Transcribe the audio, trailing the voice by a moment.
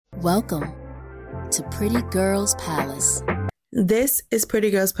Welcome to Pretty Girls Palace. This is Pretty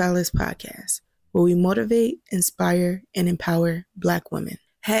Girls Palace podcast, where we motivate, inspire, and empower Black women.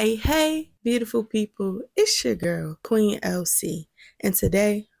 Hey, beautiful people. It's your girl, Queen LC. And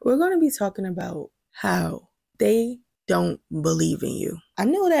today, we're going to be talking about how they don't believe in you. I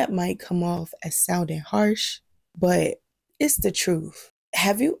know that might come off as sounding harsh, but it's the truth.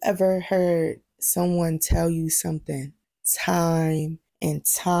 Have you ever heard someone tell you something time and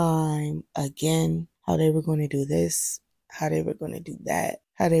time again, how they were going to do this, how they were going to do that,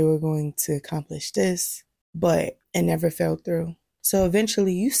 how they were going to accomplish this, but it never fell through? So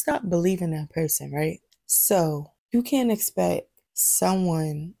eventually you stop believing that person, right? So you can't expect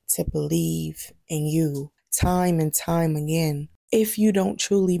someone to believe in you time and time again if you don't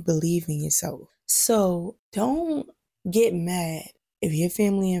truly believe in yourself. So don't get mad if your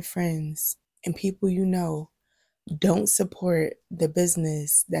family and friends and people you know don't support the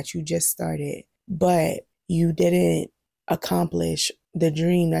business that you just started, but you didn't accomplish the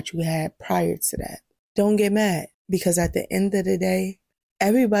dream that you had prior to that. Don't get mad, because at the end of the day,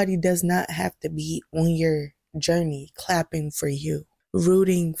 everybody does not have to be on your journey clapping for you,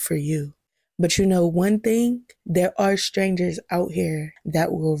 rooting for you. But you know one thing, there are strangers out here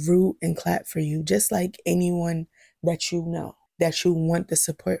that will root and clap for you, just like anyone that you know, that you want the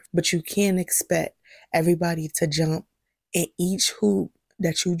support. But you can't expect everybody to jump in each hoop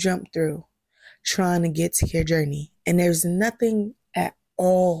that you jump through trying to get to your journey. And there's nothing at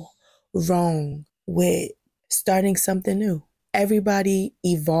all wrong with starting something new. Everybody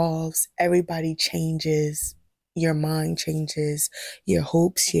evolves, everybody changes, your mind changes, your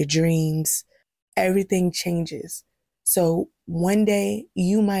hopes, your dreams, everything changes. So one day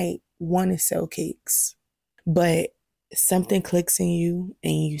you might want to sell cakes, but something clicks in you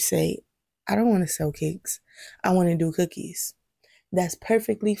and you say, I don't want to sell cakes. I want to do cookies. That's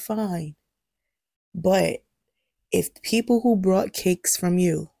perfectly fine. But if people who brought cakes from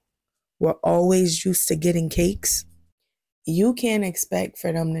you were always used to getting cakes, you can't expect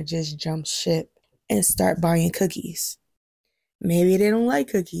for them to just jump ship and start buying cookies. Maybe they don't like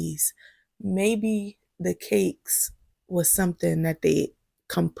cookies. Maybe the cakes was something that they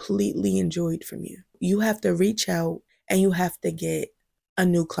completely enjoyed from you. You have to reach out and you have to get a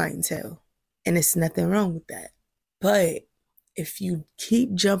new clientele. And it's nothing wrong with that. But if you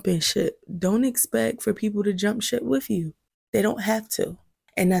keep jumping ship, don't expect for people to jump ship with you. They don't have to.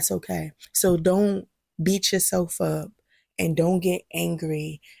 And that's okay. So don't beat yourself up and don't get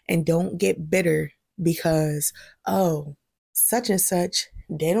angry and don't get bitter because, such and such,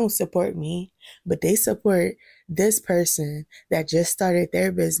 they don't support me, but they support this person that just started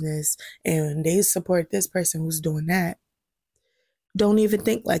their business and they support this person who's doing that. Don't even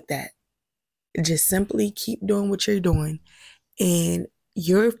think like that. Just simply keep doing what you're doing. And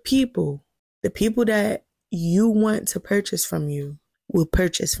your people, the people that you want to purchase from you, will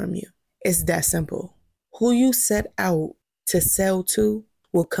purchase from you. It's that simple. Who you set out to sell to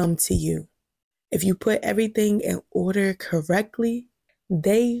will come to you. If you put everything in order correctly,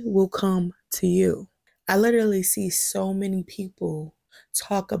 they will come to you. I literally see so many people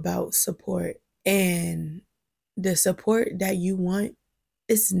talk about support, and the support that you want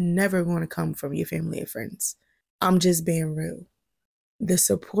is never going to come from your family and friends. I'm just being real. The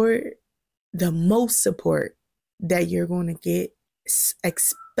support, the most support that you're going to get,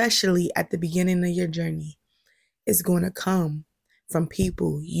 especially at the beginning of your journey, is going to come from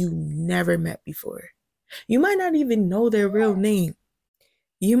people you never met before. You might not even know their real name.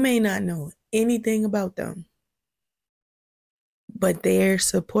 You may not know anything about them. But their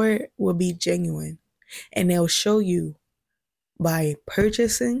support will be genuine. And they'll show you by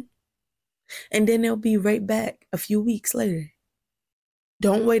purchasing, and then they'll be right back a few weeks later.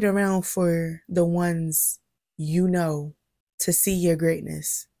 Don't wait around for the ones you know to see your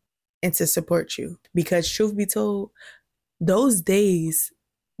greatness and to support you. Because truth be told, those days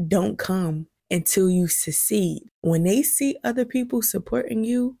don't come until you succeed. When they see other people supporting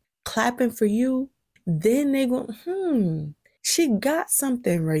you, clapping for you, then they go, she got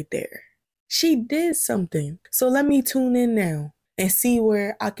something right there. She did something. So let me tune in now and see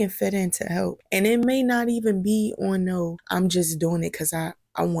where I can fit in to help. And it may not even be on no, I'm just doing it because I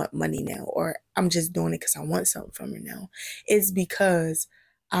want money now, or I'm just doing it because I want something from her now. It's because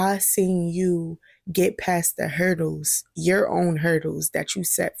I seen you get past the hurdles, your own hurdles that you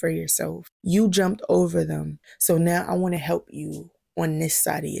set for yourself. You jumped over them. So now I want to help you on this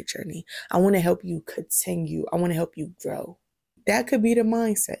side of your journey. I want to help you continue. I want to help you grow. That could be the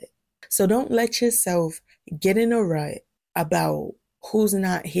mindset. So don't let yourself get in a rut about who's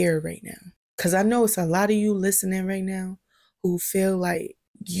not here right now. Because I know it's a lot of you listening right now who feel like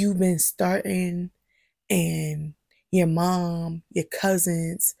you've been starting, and your mom, your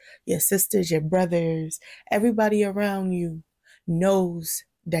cousins, your sisters, your brothers, everybody around you knows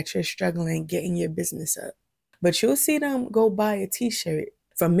that you're struggling getting your business up. But you'll see them go buy a t-shirt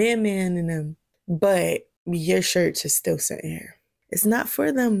from Man and them, but your shirt is still sitting here. It's not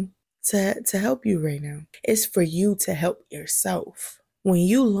for them to help you right now. It's for you to help yourself. When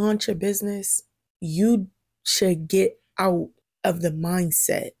you launch a business, you should get out of the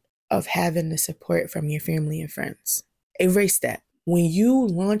mindset of having the support from your family and friends. Erase that. When you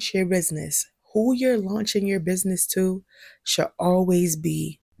launch your business, who you're launching your business to should always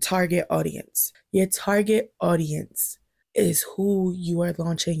be target audience. Your target audience is who you are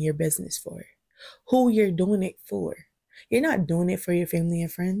launching your business for, who you're doing it for. You're not doing it for your family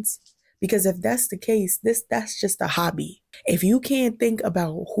and friends. Because if that's the case, that's just a hobby. If you can't think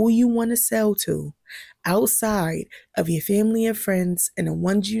about who you want to sell to outside of your family and friends and the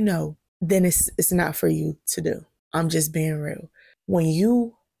ones you know, then it's not for you to do. I'm just being real. When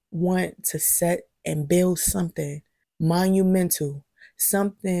you want to set and build something monumental,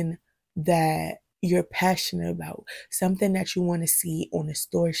 something that you're passionate about, something that you want to see on the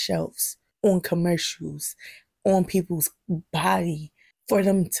store shelves, on commercials, on people's body, for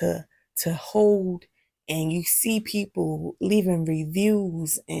them to hold, and you see people leaving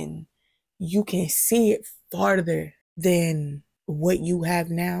reviews and you can see it farther than what you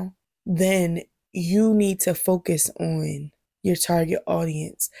have now, then you need to focus on your target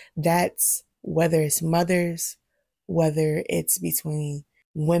audience. That's whether it's mothers, whether it's between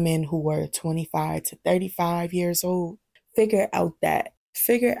women who are 25 to 35 years old. Figure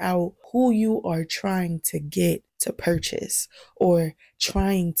out who you are trying to get to purchase or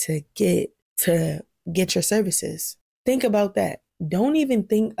trying to get your services. Think about that. Don't even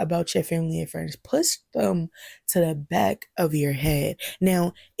think about your family and friends. Push them to the back of your head.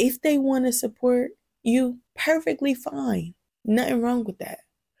 Now, if they want to support you, perfectly fine. Nothing wrong with that.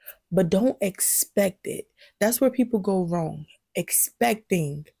 But don't expect it. That's where people go wrong.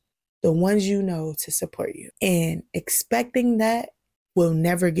 Expecting the ones you know to support you. And expecting that will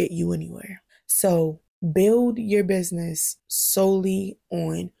never get you anywhere. So build your business solely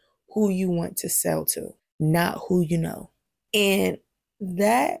on who you want to sell to, not who you know. And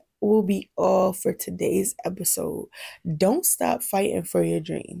that will be all for today's episode. Don't stop fighting for your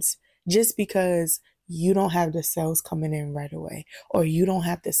dreams just because you don't have the sales coming in right away, or you don't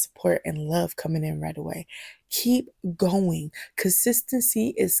have the support and love coming in right away. Keep going.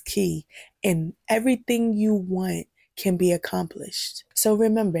 Consistency is key, and everything you want can be accomplished. So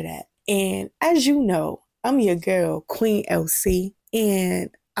remember that. And as you know, I'm your girl, Queen LC, and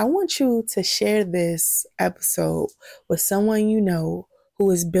I want you to share this episode with someone you know who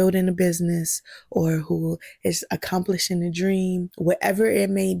is building a business or who is accomplishing a dream, whatever it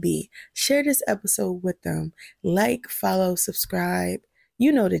may be. Share this episode with them. Like, follow, subscribe.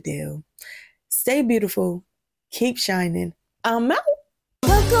 You know the deal. Stay beautiful. Keep shining. I'm out.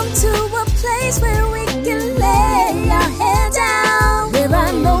 Welcome to a place where we can lay our heads